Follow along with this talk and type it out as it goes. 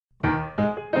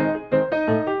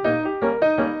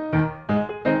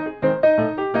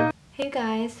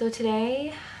guys, so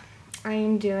today I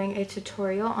am doing a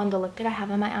tutorial on the look that I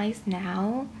have on my eyes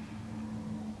now.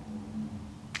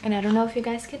 And I don't know if you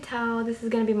guys could tell, this is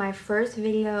going to be my first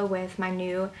video with my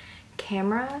new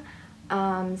camera.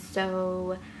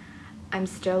 So I'm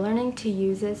still learning to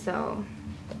use it, so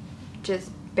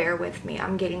just bear with me,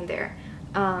 I'm getting there.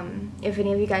 If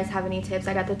any of you guys have any tips,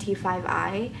 I got the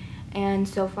T5i and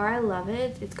so far I love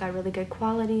it. It's got really good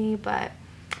quality, but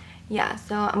yeah,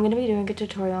 so I'm gonna be doing a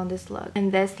tutorial on this look,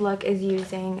 and this look is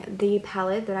using the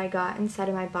palette that I got inside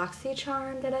of my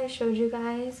BoxyCharm that I showed you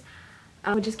guys.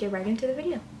 We'll just get right into the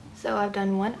video. So I've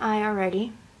done one eye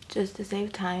already just to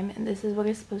save time, and this is what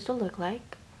it's supposed to look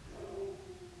like.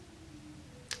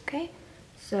 Okay,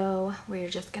 so we're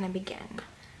just gonna begin.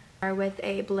 Start with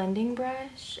a blending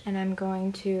brush, and I'm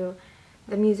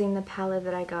using the palette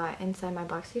that I got inside my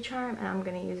BoxyCharm, and I'm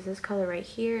gonna use this color right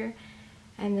here.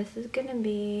 And this is gonna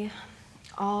be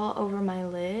all over my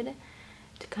lid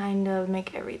to kind of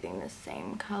make everything the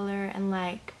same color and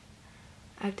like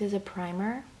act as a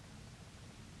primer.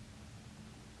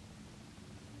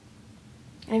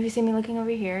 And if you see me looking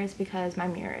over here, it's because my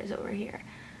mirror is over here.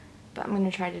 But I'm gonna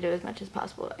try to do as much as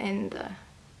possible in the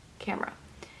camera.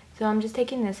 So I'm just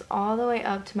taking this all the way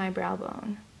up to my brow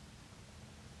bone.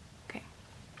 Okay.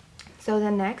 So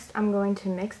then next, I'm going to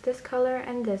mix this color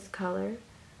and this color.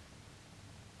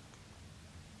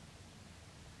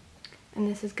 And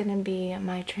this is going to be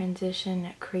my transition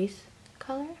crease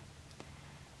color.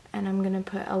 And I'm going to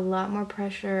put a lot more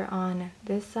pressure on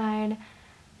this side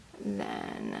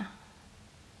than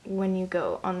when you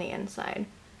go on the inside.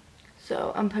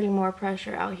 So I'm putting more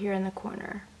pressure out here in the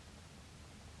corner.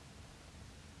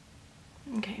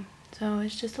 Okay, so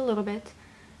it's just a little bit.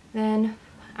 Then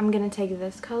I'm going to take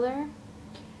this color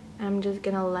and I'm just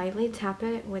going to lightly tap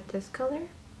it with this color.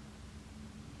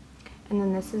 And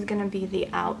then this is going to be the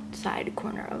outside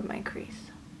corner of my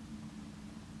crease.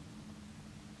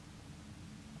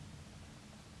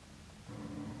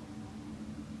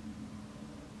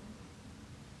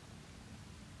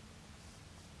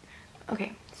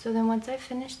 Okay, so then once I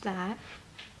finish that,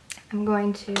 I'm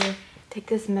going to take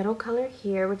this middle color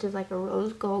here, which is like a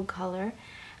rose gold color.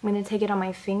 I'm going to take it on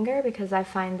my finger because I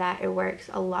find that it works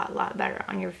a lot better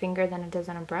on your finger than it does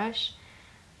on a brush.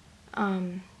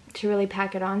 To really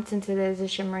pack it on, since it is a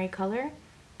shimmery color.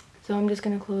 So I'm just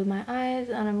going to close my eyes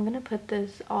and I'm going to put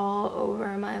this all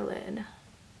over my lid.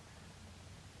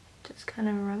 Just kind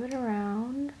of rub it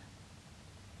around.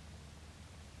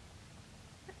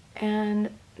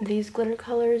 And these glitter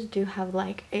colors do have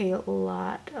like a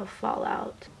lot of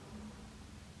fallout.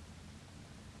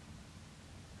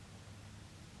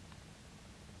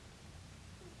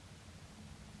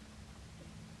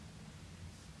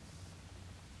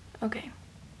 Okay.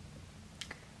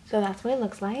 So that's what it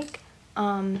looks like.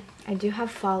 I do have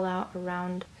fallout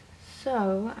around.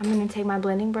 So I'm going to take my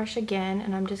blending brush again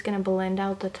and I'm just going to blend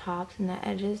out the tops and the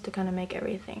edges to kind of make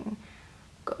everything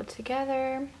go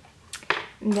together.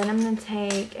 And then I'm going to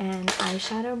take an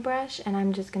eyeshadow brush and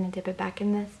I'm just going to dip it back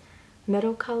in this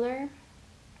middle color.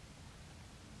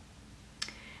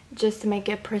 Just to make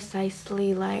it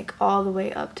precisely like all the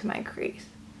way up to my crease.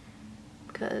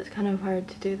 Because it's kind of hard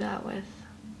to do that with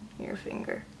your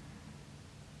finger.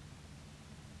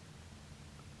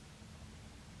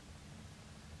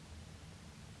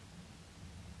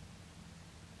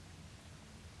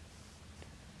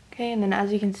 Okay, and then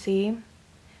as you can see,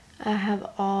 I have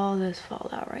all this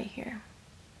fallout right here.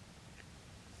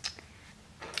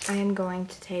 I am going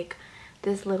to take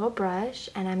this little brush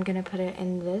and I'm going to put it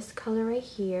in this color right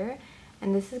here.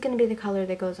 And this is going to be the color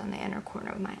that goes on the inner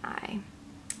corner of my eye,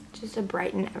 just to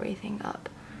brighten everything up.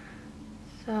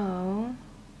 So,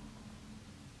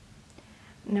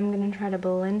 and I'm going to try to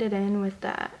blend it in with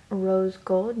that rose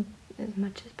gold as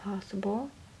much as possible.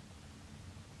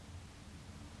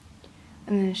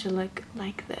 And then it should look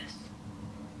like this.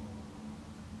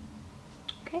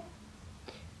 Okay.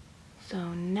 So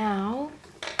now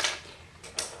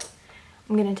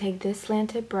I'm going to take this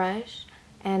slanted brush,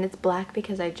 and it's black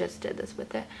because I just did this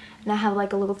with it. And I have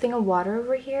like a little thing of water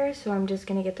over here, so I'm just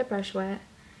going to get the brush wet.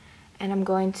 And I'm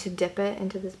going to dip it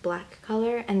into this black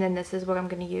color, and then this is what I'm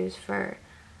going to use for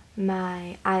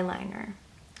my eyeliner.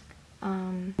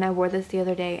 And I wore this the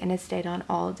other day and it stayed on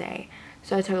all day,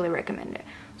 so I totally recommend it.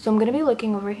 So I'm going to be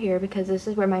looking over here because this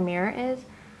is where my mirror is.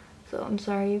 So I'm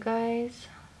sorry you guys,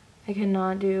 I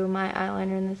cannot do my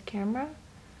eyeliner in this camera.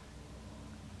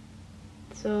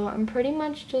 So I'm pretty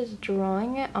much just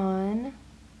drawing it on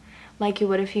like you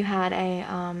would if you had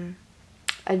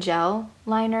a gel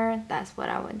liner. That's what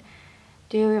I would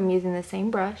do. I'm using the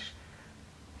same brush.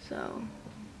 So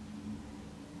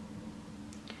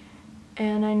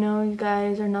And I know you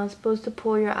guys are not supposed to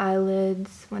pull your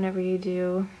eyelids whenever you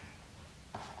do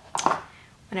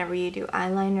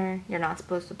eyeliner. You're not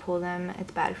supposed to pull them.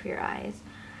 It's bad for your eyes.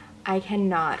 I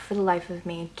cannot for the life of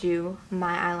me do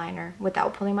my eyeliner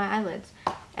without pulling my eyelids.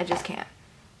 I just can't.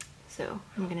 So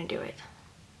I'm gonna do it.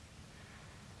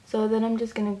 So then I'm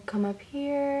just gonna come up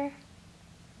here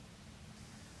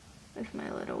with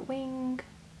my little wing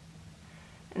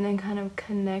and then kind of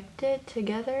connect it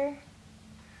together.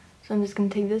 So I'm just gonna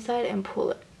take this side and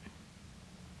pull it.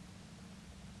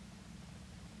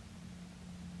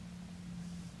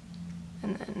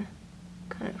 And then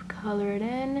kind of color it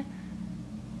in.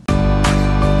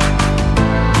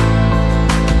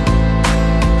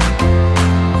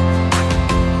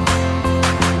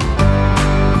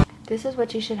 This is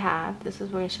what you should have. This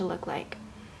is what it should look like.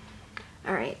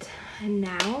 Alright, and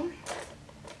now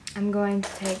I'm going to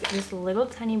take this little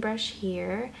tiny brush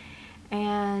here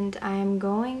and I'm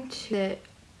going to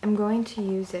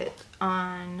use it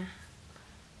on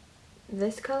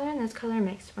this color and this color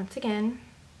mixed once again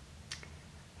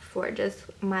for just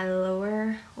my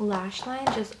lower lash line,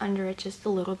 just under it just a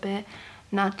little bit,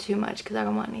 not too much because I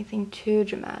don't want anything too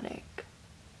dramatic.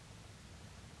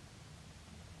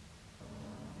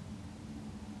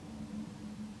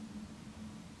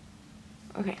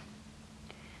 Okay,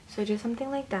 so just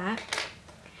something like that.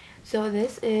 So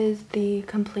this is the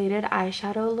completed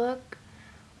eyeshadow look.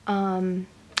 I'm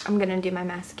gonna do my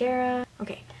mascara.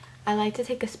 Okay, I like to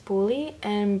take a spoolie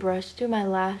and brush through my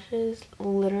lashes,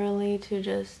 literally to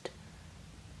just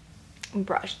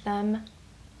brush them.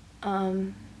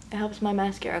 It helps my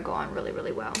mascara go on really,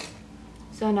 really well.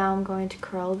 So now I'm going to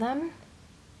curl them.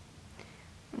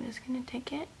 I'm just gonna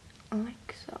take it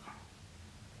like so.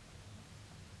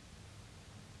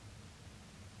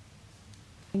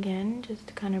 Again, just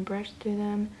to kind of brush through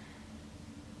them.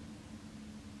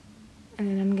 And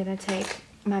then I'm gonna take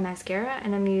my mascara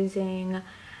and I'm using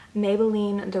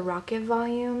Maybelline The Rocket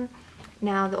Volume.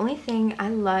 Now the only thing I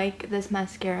like this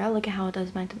mascara, look at how it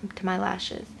does to my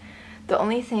lashes. The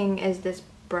only thing is this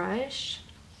brush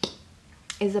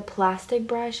is a plastic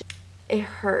brush. It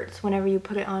hurts whenever you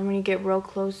put it on. When you get real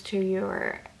close to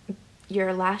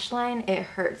your lash line, it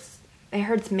hurts. It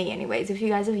hurts me anyways. If you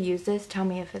guys have used this, tell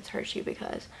me if it's hurt you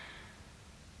because.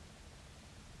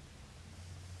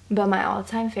 But my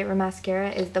all-time favorite mascara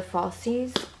is the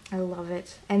Falsies. I love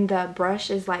it. And the brush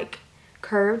is like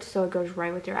curved so it goes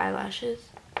right with your eyelashes.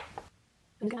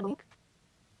 I'm just gonna blink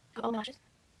all my lashes.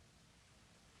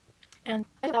 And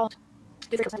I about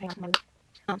do the something on my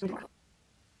something more.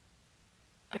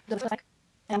 Okay, so this looks like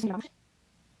I'm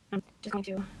just going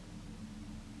to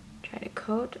try to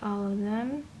coat all of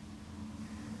them.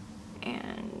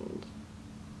 And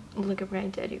look at what I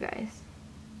did, you guys.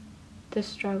 The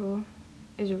struggle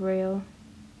is real.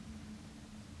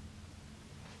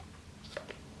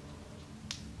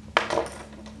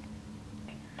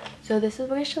 So this is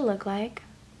what it should look like.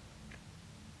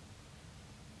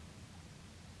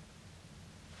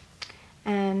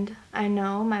 And I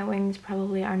know my wings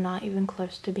probably are not even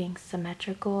close to being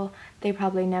symmetrical. They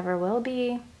probably never will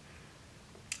be.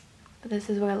 But this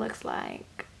is what it looks like.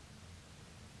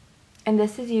 And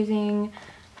this is using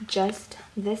just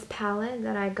this palette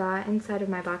that I got inside of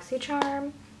my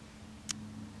BoxyCharm.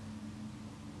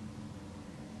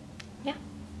 Yeah.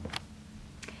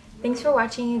 Thanks for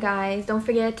watching, you guys. Don't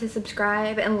forget to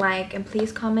subscribe and like, and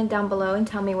please comment down below and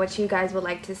tell me what you guys would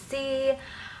like to see.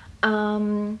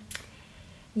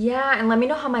 Yeah, and let me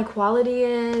know how my quality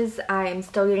is. I'm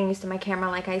still getting used to my camera,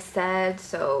 like I said,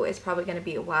 so it's probably gonna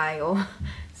be a while.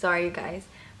 Sorry, you guys.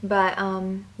 But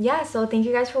yeah, so thank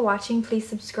you guys for watching. Please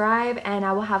subscribe and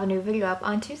I will have a new video up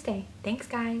on Tuesday. Thanks,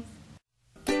 guys.